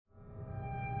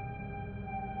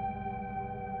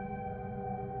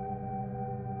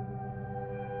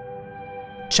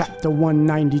Chapter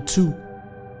 192.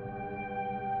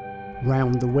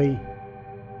 Round the way.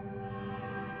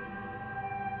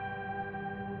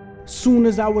 Soon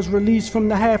as I was released from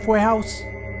the halfway house,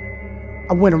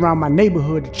 I went around my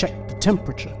neighborhood to check the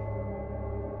temperature.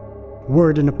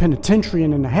 Word in the penitentiary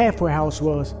and in the halfway house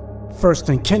was First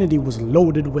and Kennedy was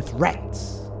loaded with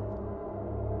rats.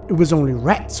 It was only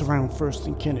rats around First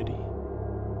and Kennedy.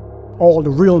 All the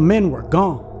real men were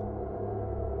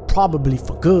gone, probably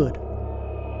for good.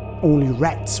 Only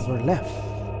rats were left.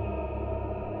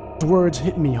 The words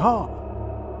hit me hard.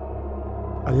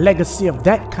 A legacy of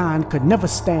that kind could never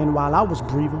stand while I was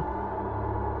breathing.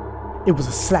 It was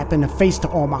a slap in the face to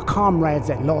all my comrades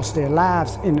that lost their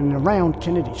lives in and around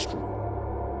Kennedy Street.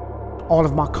 All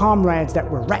of my comrades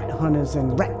that were rat hunters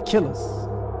and rat killers.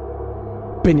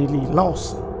 Benny Lee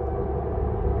Lawson,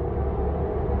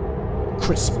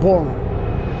 Chris Boren,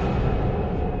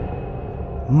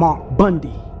 Mark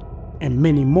Bundy, and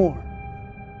many more.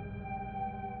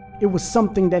 It was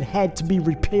something that had to be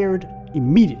repaired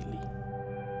immediately.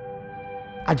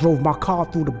 I drove my car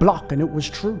through the block and it was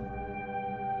true.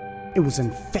 It was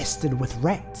infested with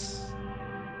rats.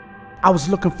 I was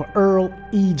looking for Earl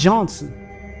E. Johnson,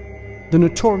 the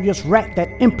notorious rat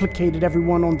that implicated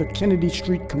everyone on the Kennedy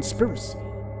Street conspiracy.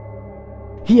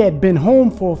 He had been home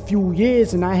for a few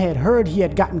years and I had heard he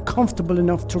had gotten comfortable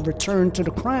enough to return to the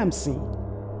crime scene.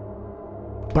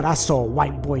 But I saw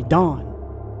White Boy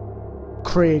Don,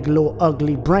 Craig Low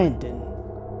Ugly Brandon,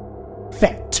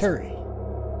 Fat Terry,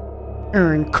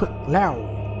 Aaron Cook Lowry,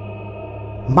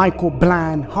 Michael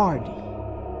Blind Hardy,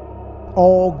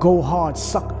 all go hard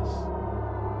suckers,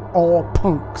 all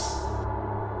punks,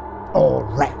 all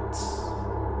rats.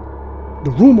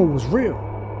 The rumor was real.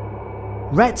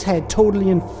 Rats had totally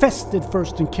infested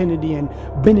First and Kennedy and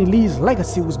Benny Lee's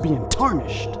legacy was being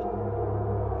tarnished.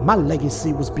 My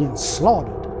legacy was being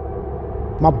slaughtered.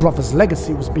 My brother's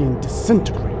legacy was being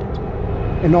disintegrated.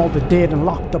 And all the dead and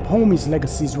locked up homies'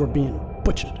 legacies were being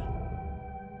butchered.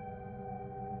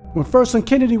 When First and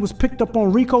Kennedy was picked up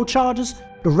on RICO charges,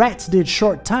 the rats did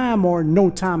short time or no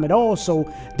time at all,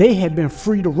 so they had been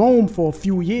free to roam for a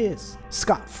few years,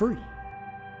 scot-free.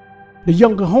 The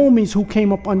younger homies who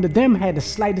came up under them had the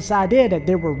slightest idea that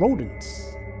they were rodents.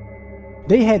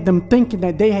 They had them thinking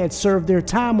that they had served their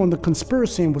time on the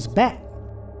conspiracy and was back.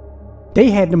 They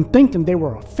had them thinking they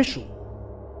were official.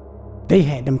 They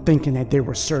had them thinking that they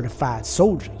were certified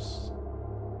soldiers.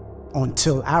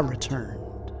 Until I returned.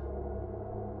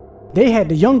 They had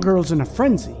the young girls in a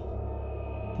frenzy.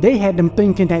 They had them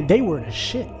thinking that they were the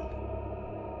shit.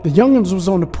 The youngins was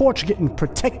on the porch getting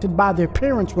protected by their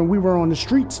parents when we were on the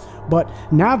streets, but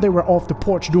now they were off the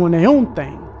porch doing their own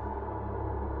thing.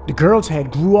 The girls had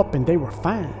grew up and they were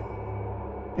fine.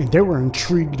 And they were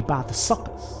intrigued by the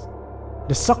suckers.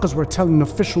 The suckers were telling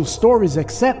official stories,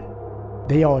 except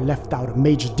they all left out a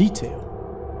major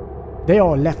detail. They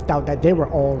all left out that they were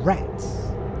all rats.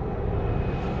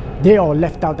 They all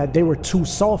left out that they were too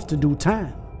soft to do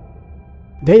time.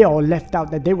 They all left out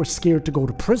that they were scared to go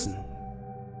to prison.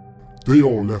 They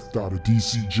all left out of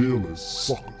DC jail as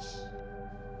suckers.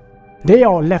 They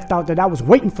all left out that I was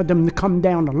waiting for them to come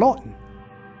down to Lawton.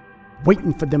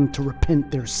 Waiting for them to repent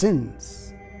their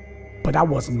sins. But I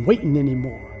wasn't waiting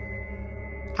anymore.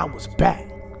 I was back.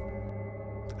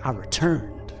 I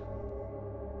returned.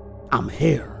 I'm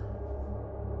here.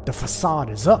 The facade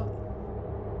is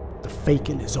up. The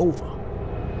faking is over.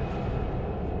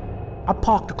 I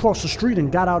parked across the street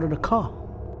and got out of the car.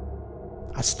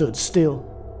 I stood still.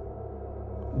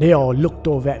 They all looked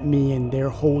over at me and their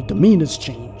whole demeanors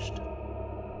changed.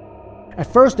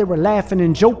 At first they were laughing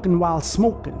and joking while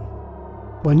smoking,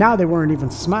 but now they weren't even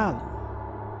smiling.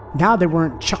 Now they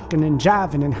weren't chucking and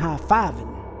jiving and high-fiving.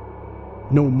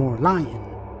 No more lying.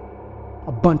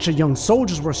 A bunch of young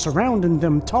soldiers were surrounding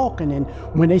them talking, and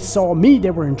when they saw me,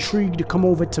 they were intrigued to come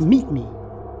over to meet me.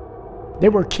 They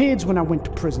were kids when I went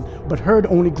to prison, but heard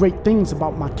only great things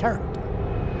about my character.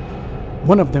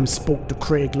 One of them spoke to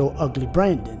Craig Low Ugly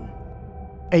Brandon.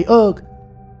 "Hey, Ugg,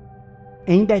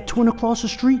 ain't that Twin across the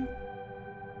street?"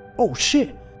 "Oh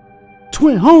shit,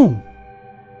 Twin home."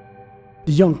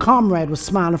 The young comrade was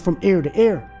smiling from ear to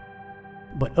ear,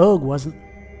 but Ugg wasn't.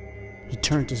 He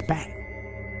turned his back.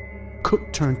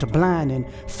 Cook turned to Blind and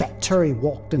Fat Terry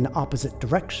walked in the opposite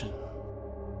direction.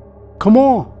 "Come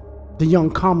on," the young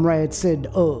comrade said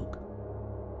to Ugg.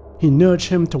 He nudged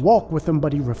him to walk with him,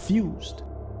 but he refused.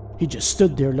 He just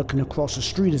stood there looking across the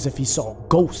street as if he saw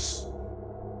ghosts.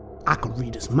 I could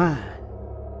read his mind.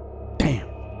 Damn,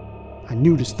 I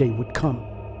knew this day would come.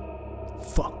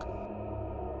 Fuck.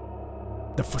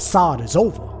 The facade is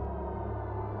over.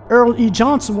 Earl E.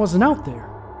 Johnson wasn't out there.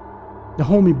 The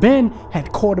homie Ben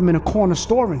had caught him in a corner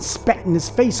store and spat in his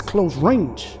face close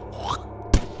range.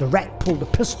 The rat pulled a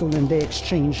pistol and they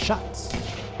exchanged shots.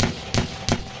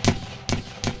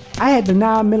 I had the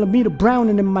 9mm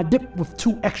Browning in my dip with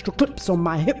 2 extra clips on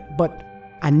my hip, but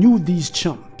I knew these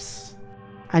chumps.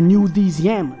 I knew these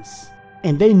yammers,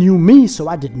 and they knew me, so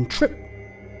I didn't trip.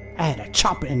 I had a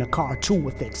chopper in the car too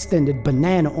with the extended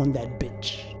banana on that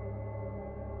bitch.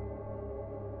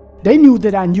 They knew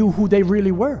that I knew who they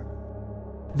really were.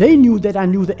 They knew that I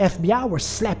knew the FBI were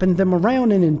slapping them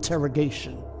around in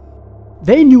interrogation.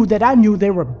 They knew that I knew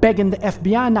they were begging the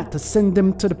FBI not to send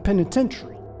them to the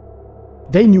penitentiary.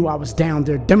 They knew I was down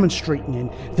there demonstrating,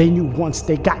 and they knew once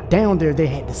they got down there they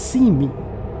had to see me.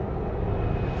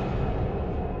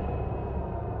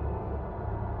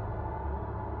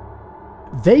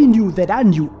 They knew that I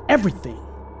knew everything.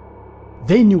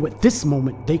 They knew at this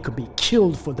moment they could be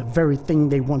killed for the very thing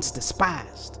they once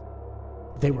despised.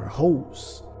 They were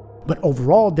hoes. But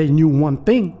overall they knew one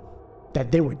thing,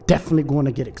 that they were definitely going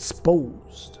to get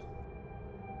exposed.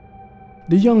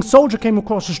 The young soldier came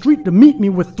across the street to meet me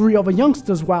with 3 other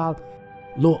youngsters while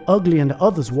Lil Ugly and the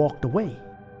others walked away.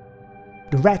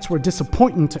 The rats were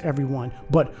disappointing to everyone,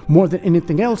 but more than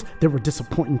anything else, they were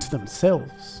disappointing to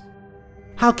themselves.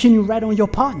 How can you rat on your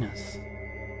partners?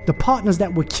 The partners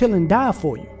that would kill and die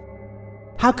for you?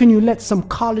 How can you let some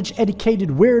college-educated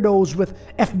weirdos with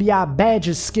FBI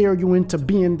badges scare you into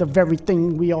being the very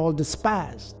thing we all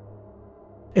despised?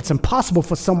 It's impossible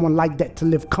for someone like that to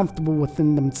live comfortable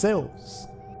within themselves.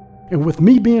 And with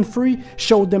me being free,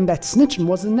 showed them that snitching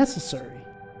wasn't necessary.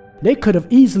 They could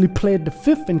have easily pled the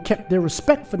fifth and kept their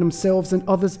respect for themselves and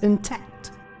others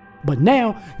intact. But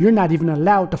now, you're not even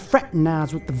allowed to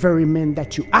fraternize with the very men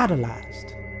that you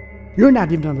idolized. You're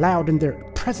not even allowed in their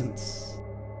presence.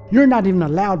 You're not even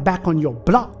allowed back on your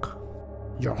block,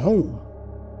 your home,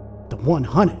 the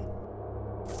 100,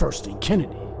 First and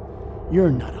Kennedy.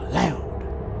 You're not allowed,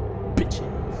 bitches.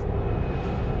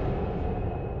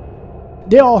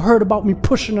 They all heard about me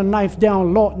pushing a knife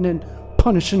down Lawton and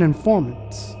punishing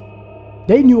informants.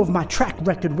 They knew of my track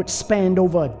record, which spanned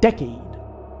over a decade.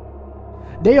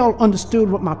 They all understood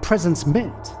what my presence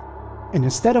meant, and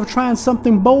instead of trying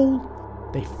something bold,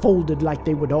 they folded like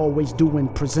they would always do when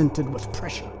presented with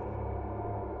pressure.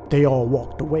 They all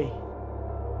walked away,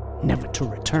 never to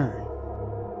return,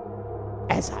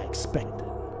 as I expected.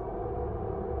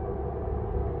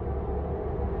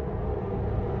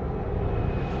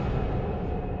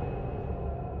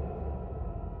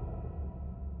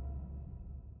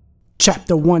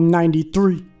 Chapter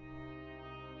 193,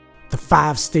 The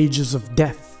 5 Stages of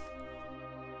Death.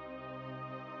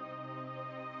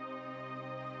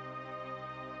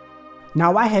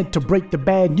 Now I had to break the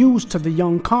bad news to the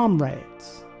young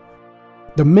comrades.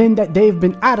 The men that they've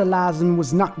been idolizing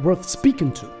was not worth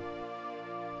speaking to.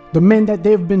 The men that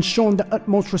they've been shown the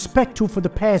utmost respect to for the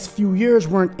past few years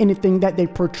weren't anything that they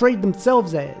portrayed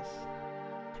themselves as.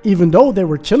 Even though they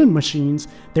were killing machines,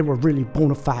 they were really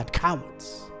bona fide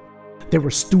cowards. They were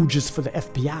stooges for the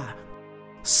FBI,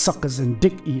 suckers and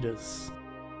dick eaters.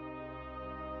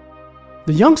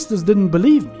 The youngsters didn't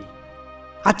believe me.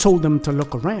 I told them to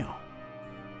look around.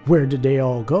 Where did they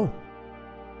all go?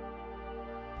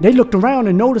 They looked around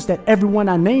and noticed that everyone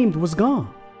I named was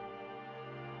gone.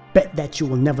 Bet that you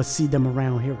will never see them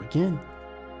around here again.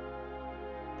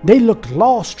 They looked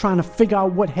lost trying to figure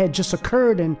out what had just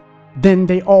occurred, and then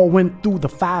they all went through the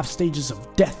 5 stages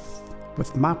of death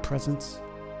with my presence.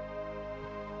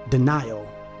 Denial.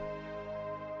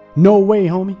 No way,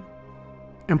 homie.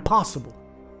 Impossible.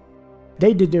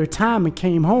 They did their time and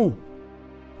came home.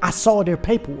 I saw their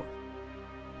paperwork.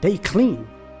 They clean.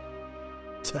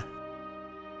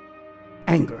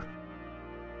 Anger.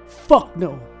 Fuck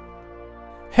no.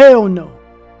 Hell no.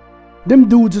 Them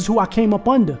dudes is who I came up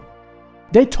under.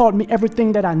 They taught me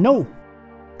everything that I know.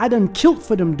 I done killed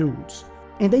for them dudes,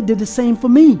 and they did the same for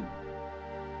me.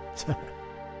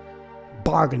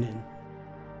 Bargaining.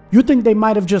 You think they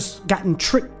might have just gotten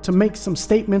tricked to make some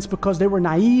statements because they were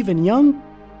naive and young?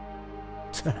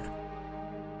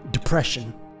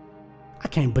 Depression. I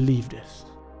can't believe this.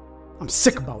 I'm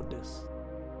sick about this.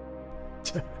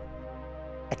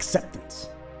 Acceptance.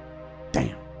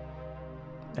 Damn.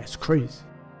 That's crazy.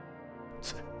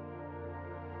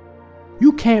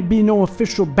 You can't be no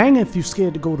official banger if you're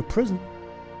scared to go to prison.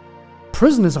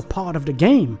 Prison is a part of the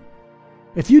game.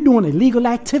 If you're doing illegal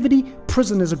activity,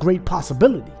 prison is a great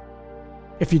possibility.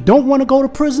 If you don't want to go to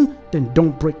prison, then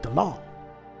don't break the law.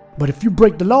 But if you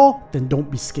break the law, then don't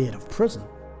be scared of prison.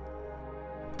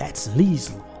 That's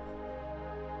Lee's law.